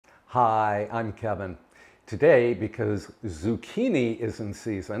Hi, I'm Kevin. Today, because zucchini is in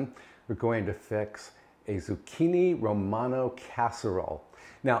season, we're going to fix a zucchini Romano casserole.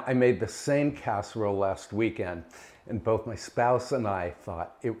 Now, I made the same casserole last weekend, and both my spouse and I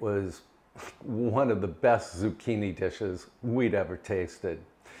thought it was one of the best zucchini dishes we'd ever tasted.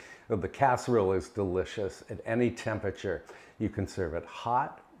 The casserole is delicious at any temperature. You can serve it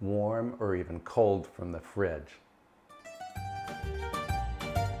hot, warm, or even cold from the fridge.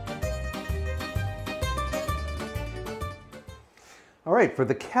 All right, for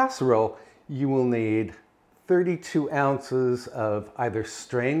the casserole, you will need 32 ounces of either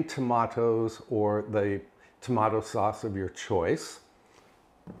strained tomatoes or the tomato sauce of your choice,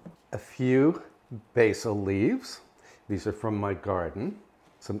 a few basil leaves, these are from my garden,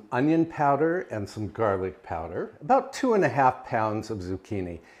 some onion powder and some garlic powder, about 2.5 pounds of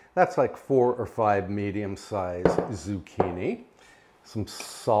zucchini. That's like 4 or 5 medium-sized zucchini, some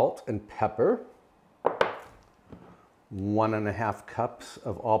salt and pepper, 1.5 cups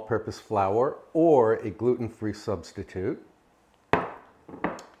of all-purpose flour or a gluten-free substitute,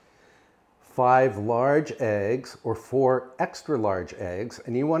 5 large eggs or 4 extra large eggs,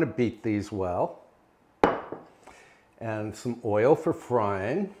 and you want to beat these well, and some oil for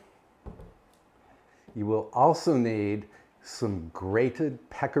frying. You will also need some grated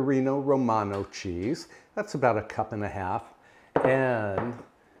Pecorino Romano cheese, that's about 1.5 cups, and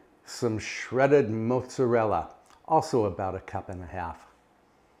some shredded mozzarella, also about 1.5 cups.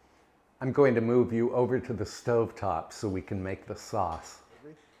 I'm going to move you over to the stovetop so we can make the sauce.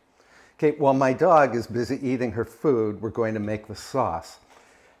 Okay, while my dog is busy eating her food, we're going to make the sauce.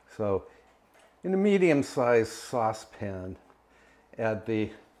 So, in a medium-sized saucepan, add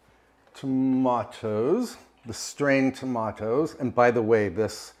the tomatoes, the strained tomatoes, and by the way,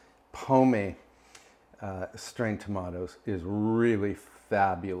 this POMI strained tomatoes is really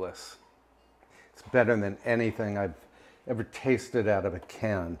fabulous. It's better than anything I've ever tasted out of a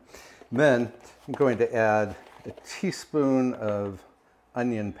can. Then I'm going to add a teaspoon of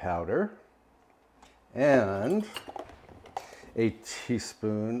onion powder and a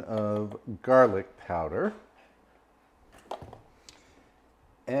teaspoon of garlic powder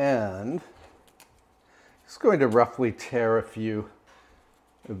and just going to roughly tear a few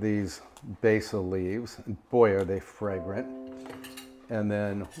of these basil leaves. And boy, are they fragrant. And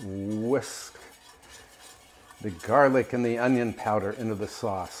then whisk the garlic and the onion powder into the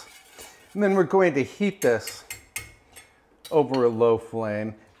sauce. And then we're going to heat this over a low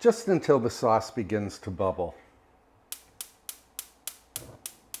flame just until the sauce begins to bubble.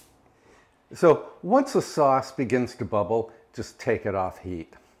 So once the sauce begins to bubble, just take it off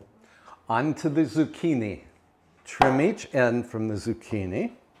heat. Onto the zucchini. Trim each end from the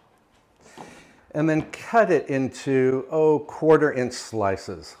zucchini and then cut it into, 1/4-inch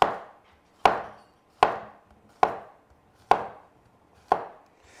slices.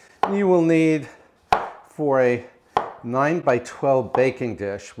 You will need, for a 9x12 baking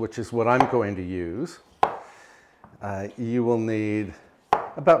dish, which is what I'm going to use, you will need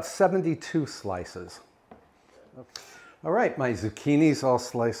about 72 slices. All right, my zucchini's all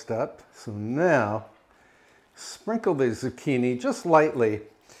sliced up. So now, sprinkle the zucchini just lightly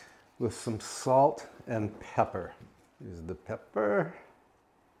with some salt and pepper. Here's the pepper.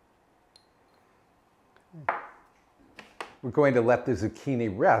 Okay. We're going to let the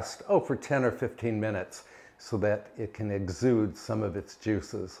zucchini rest, for 10 or 15 minutes so that it can exude some of its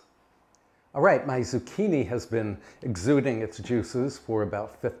juices. All right, my zucchini has been exuding its juices for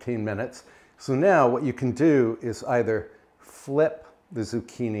about 15 minutes. So now what you can do is either flip the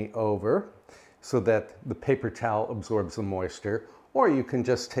zucchini over so that the paper towel absorbs the moisture, or you can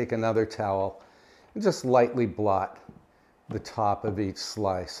just take another towel and just lightly blot the top of each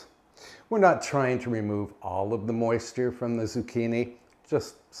slice. We're not trying to remove all of the moisture from the zucchini,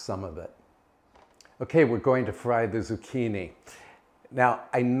 just some of it. Okay, we're going to fry the zucchini. Now,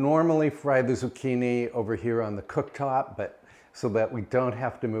 I normally fry the zucchini over here on the cooktop, but so that we don't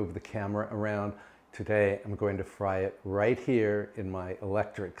have to move the camera around, today I'm going to fry it right here in my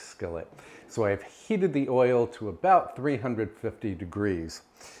electric skillet. So I've heated the oil to about 350 degrees.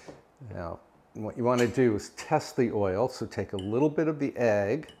 Now, what you want to do is test the oil, so take a little bit of the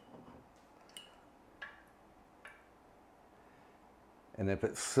egg, and if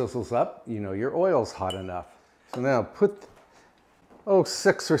it sizzles up, you know your oil's hot enough. So now put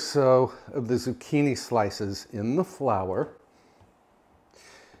 6 or so of the zucchini slices in the flour.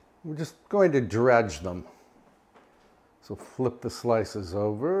 We're just going to dredge them. So flip the slices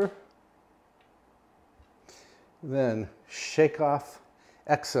over. Then shake off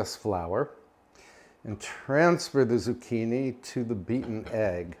excess flour and transfer the zucchini to the beaten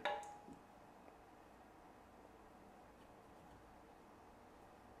egg.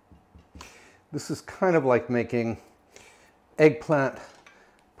 This is kind of like making eggplant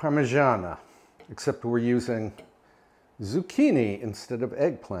parmigiana, except we're using zucchini instead of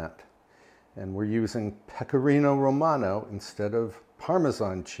eggplant. And we're using Pecorino Romano instead of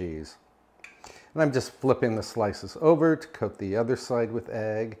Parmesan cheese. And I'm just flipping the slices over to coat the other side with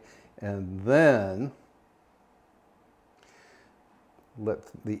egg, and then let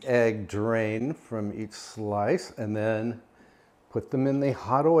the egg drain from each slice, and then put them in the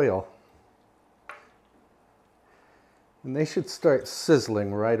hot oil. And they should start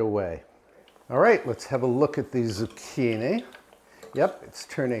sizzling right away. All right, let's have a look at the zucchini. Yep, it's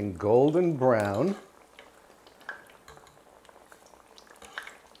turning golden brown.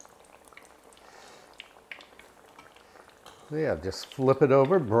 Yeah, just flip it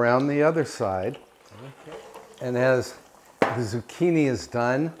over, brown the other side. Okay. And as the zucchini is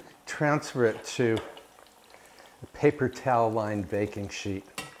done, transfer it to a paper towel lined baking sheet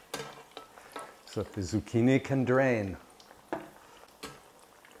so that the zucchini can drain.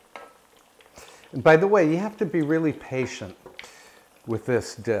 And by the way, you have to be really patient with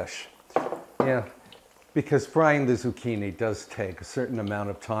this dish. Yeah, because frying the zucchini does take a certain amount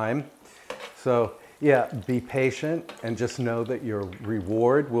of time. So yeah, be patient and just know that your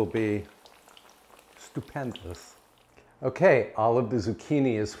reward will be stupendous. Okay, all of the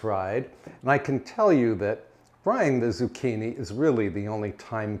zucchini is fried, and I can tell you that frying the zucchini is really the only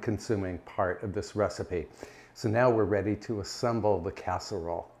time-consuming part of this recipe. So now we're ready to assemble the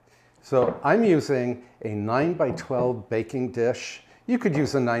casserole. So I'm using a 9x12 baking dish. You could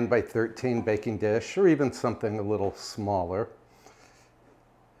use a 9x13 baking dish or even something a little smaller.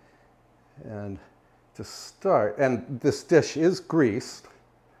 And to start, and this dish is greased,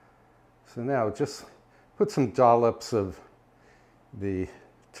 so now just put some dollops of the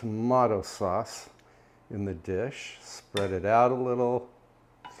tomato sauce in the dish, spread it out a little.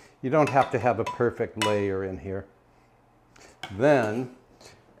 You don't have to have a perfect layer in here. Then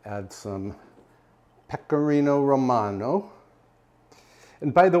add some Pecorino Romano.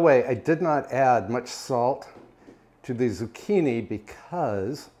 And by the way, I did not add much salt to the zucchini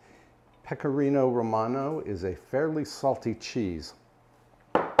because Pecorino Romano is a fairly salty cheese.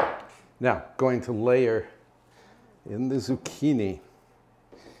 Now, going to layer in the zucchini.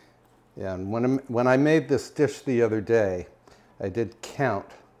 And when I made this dish the other day, I did count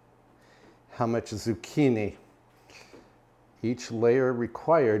how much zucchini each layer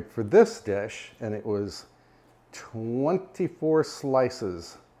required for this dish, and it was 24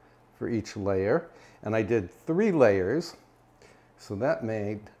 slices for each layer. And I did 3 layers, so that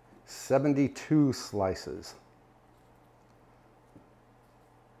made 72 slices.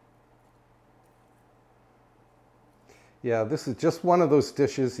 Yeah, this is just one of those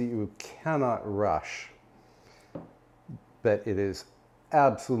dishes that you cannot rush, but it is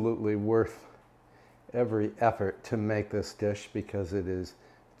absolutely worth every effort to make this dish because it is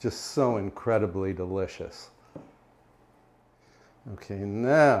just so incredibly delicious. Okay,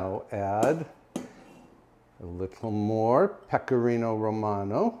 now add a little more Pecorino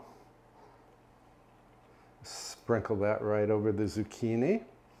Romano. Sprinkle that right over the zucchini.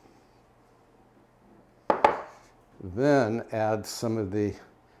 Then add some of the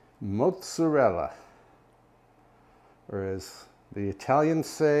mozzarella, or as the Italians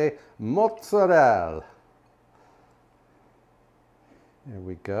say, mozzarella. There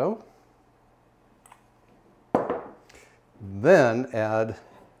we go. Then add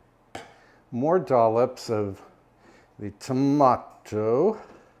more dollops of the tomato.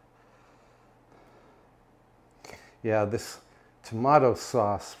 Yeah, this tomato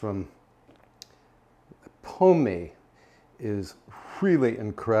sauce from POMI is really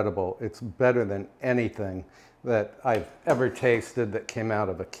incredible. It's better than anything that I've ever tasted that came out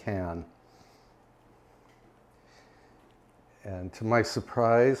of a can. And to my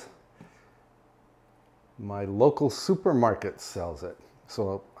surprise, my local supermarket sells it.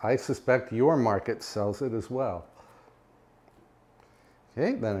 So I suspect your market sells it as well.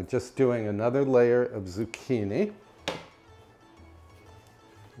 Okay, then I'm just doing another layer of zucchini.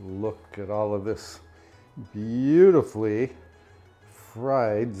 Look at all of this beautifully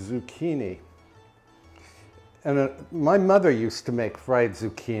fried zucchini. And my mother used to make fried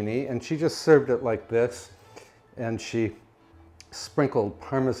zucchini, and she just served it like this, and she sprinkled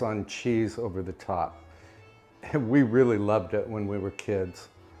Parmesan cheese over the top. And we really loved it when we were kids.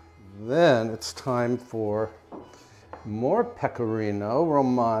 Then it's time for more Pecorino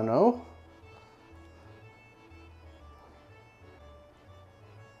Romano.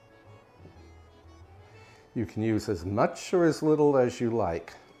 You can use as much or as little as you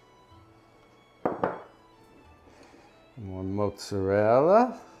like. More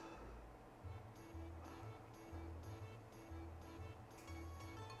mozzarella.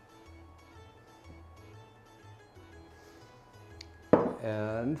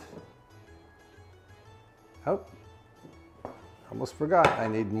 And, oh, almost forgot, I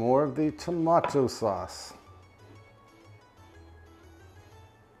need more of the tomato sauce.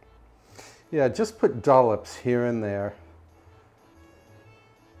 Yeah, just put dollops here and there.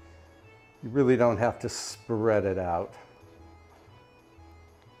 You really don't have to spread it out.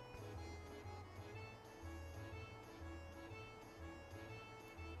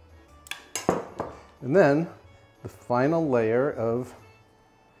 And then the final layer of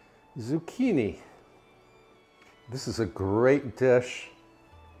zucchini. This is a great dish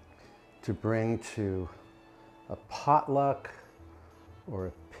to bring to a potluck or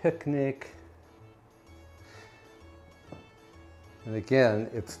a picnic. And again,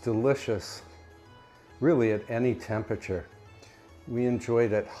 it's delicious, really at any temperature. We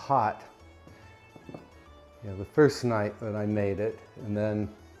enjoyed it hot, the first night that I made it, and then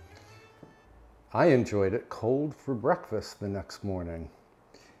I enjoyed it cold for breakfast the next morning.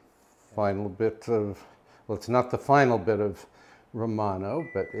 Final bit of, well, it's not the final bit of Romano,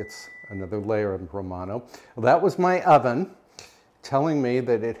 but it's another layer of Romano. Well, that was my oven telling me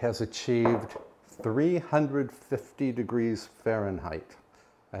that it has achieved 350 degrees Fahrenheit.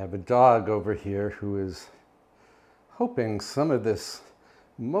 I have a dog over here who is hoping some of this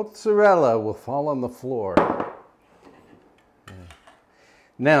mozzarella will fall on the floor.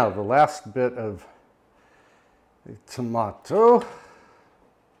 Now, the last bit of the tomato.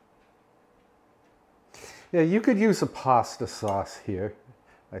 Yeah, you could use a pasta sauce here,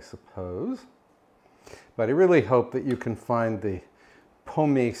 I suppose. But I really hope that you can find the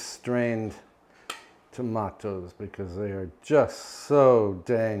POMI strained tomatoes because they are just so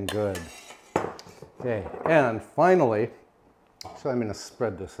dang good. Okay, and finally, so I'm going to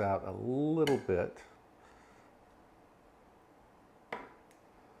spread this out a little bit.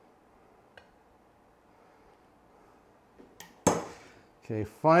 Okay,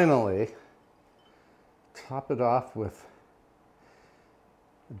 finally, top it off with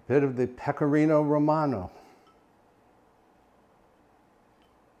a bit of the Pecorino Romano.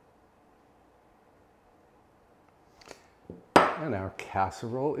 And our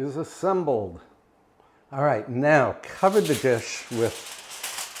casserole is assembled. All right, now cover the dish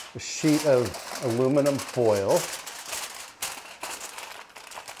with a sheet of aluminum foil.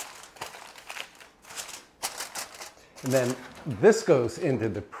 And then this goes into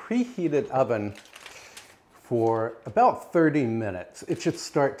the preheated oven for about 30 minutes. It should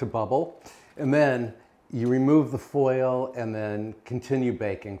start to bubble. And then you remove the foil and then continue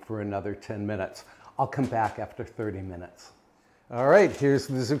baking for another 10 minutes. I'll come back after 30 minutes. All right, here's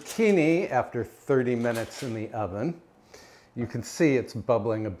the zucchini after 30 minutes in the oven. You can see it's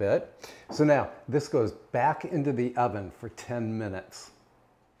bubbling a bit. So now this goes back into the oven for 10 minutes.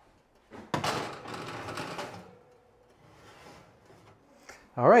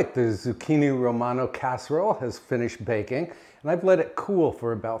 All right, the Zucchini Romano Casserole has finished baking, and I've let it cool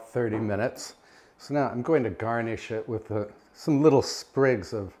for about 30 minutes. So now I'm going to garnish it with some little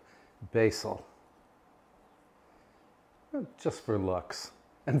sprigs of basil. Just for looks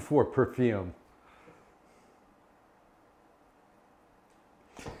and for perfume.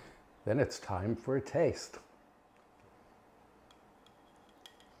 Then it's time for a taste.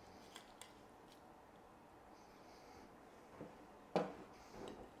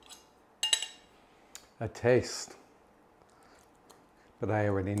 A taste. But I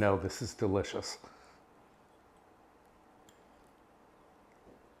already know this is delicious.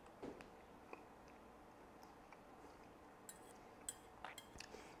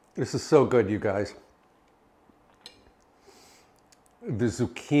 This is so good, you guys. The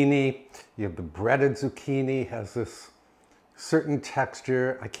zucchini, you have the breaded zucchini, has this certain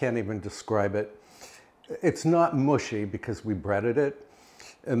texture. I can't even describe it. It's not mushy because we breaded it.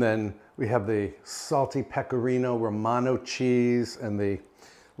 And then we have the salty Pecorino Romano cheese and the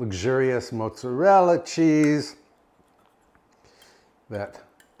luxurious mozzarella cheese. That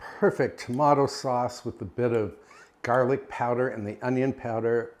perfect tomato sauce with a bit of garlic powder and the onion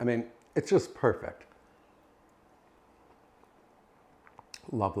powder. I mean, it's just perfect.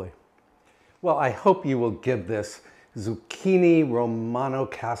 Lovely. Well, I hope you will give this Zucchini Romano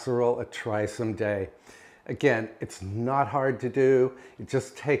Casserole a try someday. Again, it's not hard to do. It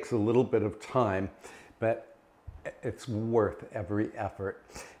just takes a little bit of time, but it's worth every effort.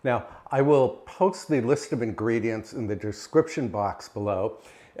 Now, I will post the list of ingredients in the description box below,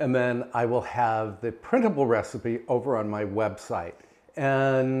 and then I will have the printable recipe over on my website.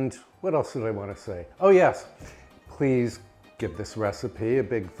 And what else did I want to say? Oh yes, please give this recipe a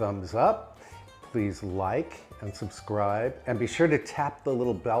big thumbs up. please like and subscribe, and be sure to tap the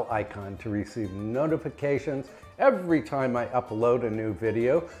little bell icon to receive notifications every time I upload a new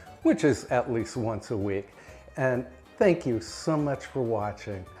video, which is at least once a week. And thank you so much for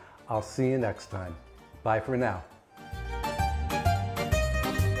watching. I'll see you next time. Bye for now.